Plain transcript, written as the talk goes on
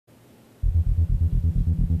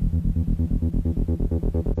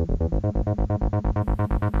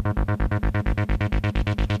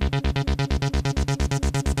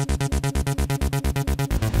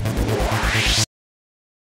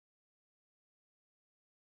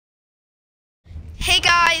Hey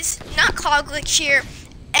guys, not Cloudglitch here,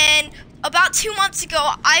 and about 2 months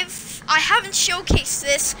ago, I haven't showcased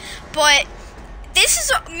this, but this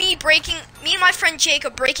is me and my friend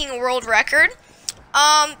Jacob breaking a world record.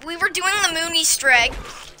 We were doing the Moon Easter egg,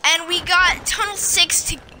 and we got Tunnel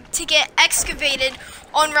 6 to get excavated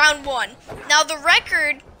on round 1. Now the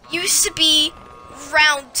record used to be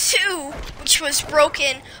round 2, which was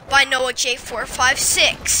broken by Noah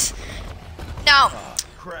J456. Now,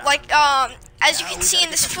 as you can see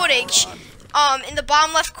in this footage, in the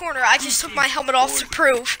bottom left corner, I just took my helmet off to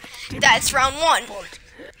prove that it's round 1.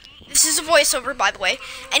 This is a voiceover, by the way.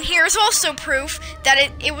 And here's also proof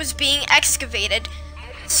that it was being excavated.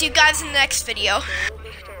 See you guys in the next video.